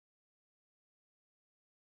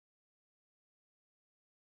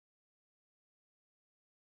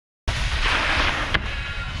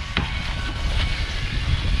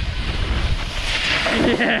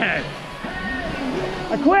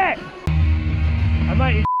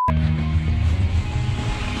might eat.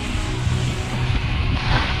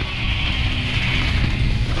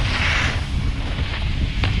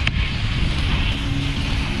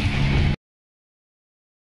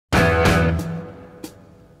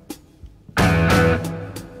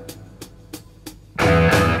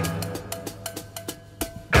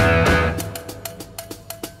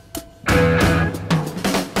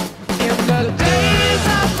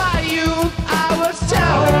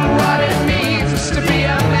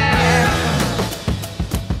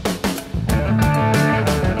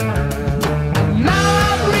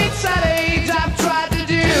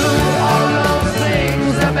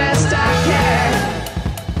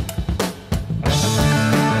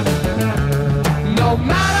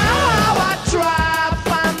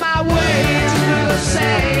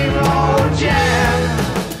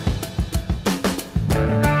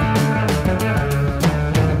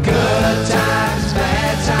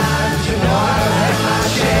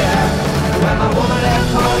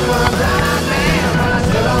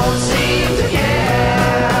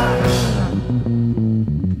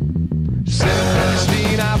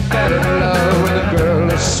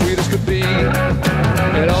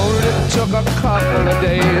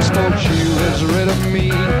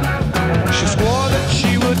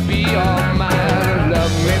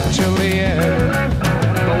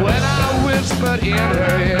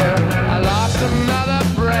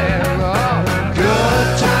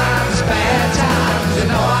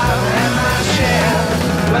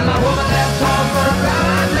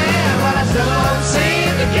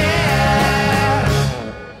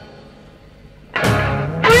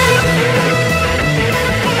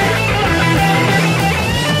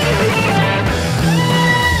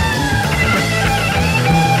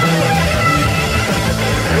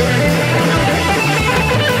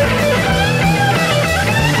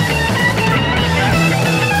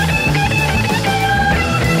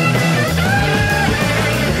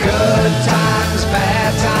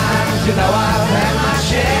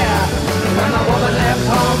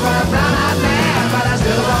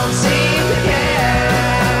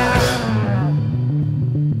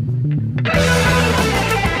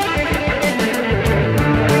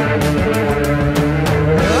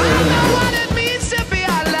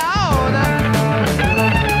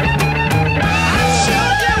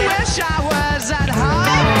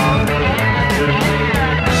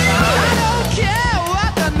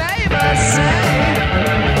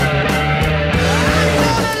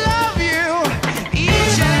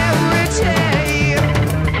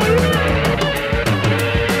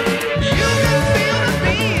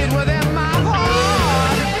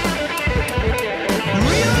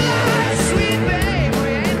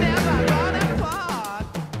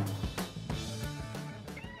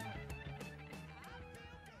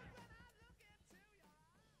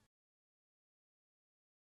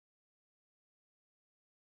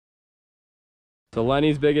 So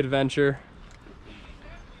Lenny's big adventure.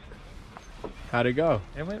 How'd it go?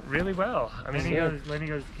 It went really well. I mean, Lenny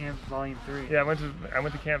goes to camp volume 3. Yeah, I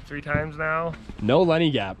went to camp 3 times now. No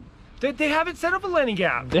Lenny gap. They haven't set up a Lenny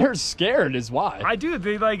gap. They're scared is why. I do.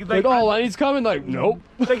 They like oh, Lenny's coming. Like, nope.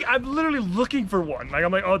 Like I'm literally looking for one. Like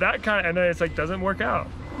I'm like, oh, that kind of, and then it's like doesn't work out.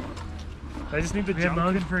 I just need to jump.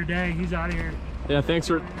 Logan for a day. He's out of here. Yeah, thanks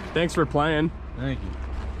for playing. Thank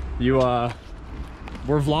you.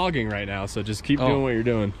 We're vlogging right now, so just keep doing what you're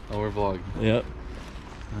doing. Oh, we're vlogging. Yep.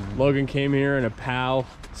 Logan came here in a POW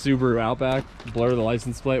Subaru Outback, blur the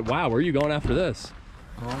license plate. Wow, where are you going after this?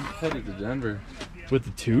 Oh, I'm headed to Denver. With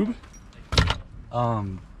the tube?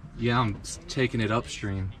 Yeah, I'm taking it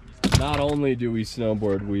upstream. Not only do we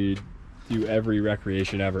snowboard, we do every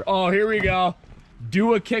recreation ever. Oh, here we go.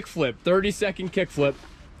 Do a kickflip, 30-second kickflip.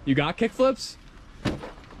 You got kickflips?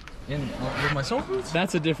 With my soul boots?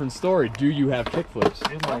 That's a different story. Do you have kickflips?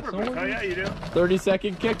 With my soul boots? Oh yeah, you do.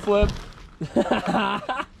 30-second kickflip.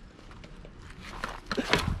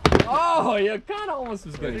 Oh, you kind of almost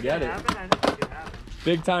was gonna get it.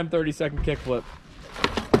 Big time 30-second kickflip.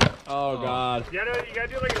 Oh god. You gotta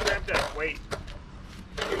do like a ramp deck. Wait.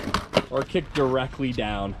 Or kick directly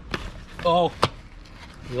down. Oh.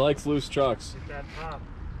 He likes loose trucks. That top.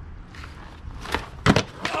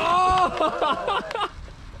 Oh!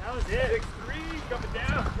 That was it. 6'3" coming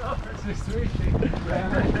down.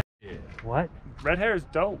 6'3". What? Red hair is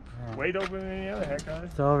dope. Way doper than any other haircut.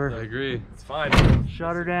 It's over. I agree. It's fine.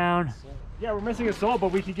 Shut her down. Yeah, we're missing a soul,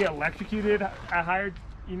 but we could get electrocuted at higher,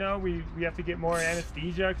 you know, we have to get more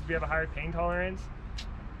anesthesia because we have a higher pain tolerance.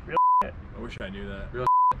 Real shit. I wish I knew that. Real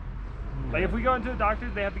Like if we go into the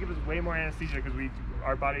doctors, they have to give us way more anesthesia because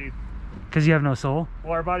our body Because you have no soul?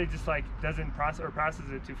 Well, our body just like doesn't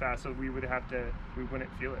processes it too fast, so we wouldn't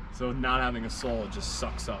feel it. So not having a soul just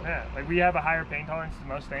sucks up. Yeah, like we have a higher pain tolerance to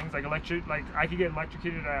most things. Like I could get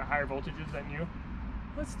electrocuted at higher voltages than you.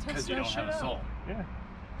 Let's test Because you don't have a soul. Yeah.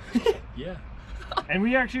 Yeah. And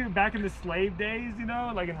we actually, back in the slave days, you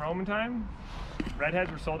know, like in Roman time,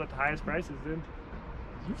 redheads were sold at the highest prices, dude.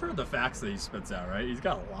 You've heard the facts that he spits out, right? He's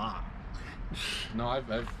got a lot. No, I've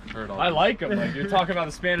heard all I this. like him. Like, you're talking about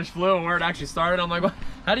the Spanish flu and where it actually started. I'm like, what?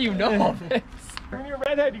 How do you know all this? When you're a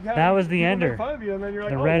redhead, you That was the people ender. make fun of you, and then you're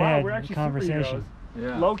like, The oh wow, redhead we're actually conversation. superheroes.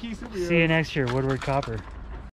 Yeah. Low-key superheroes. See you next year, Woodward Copper.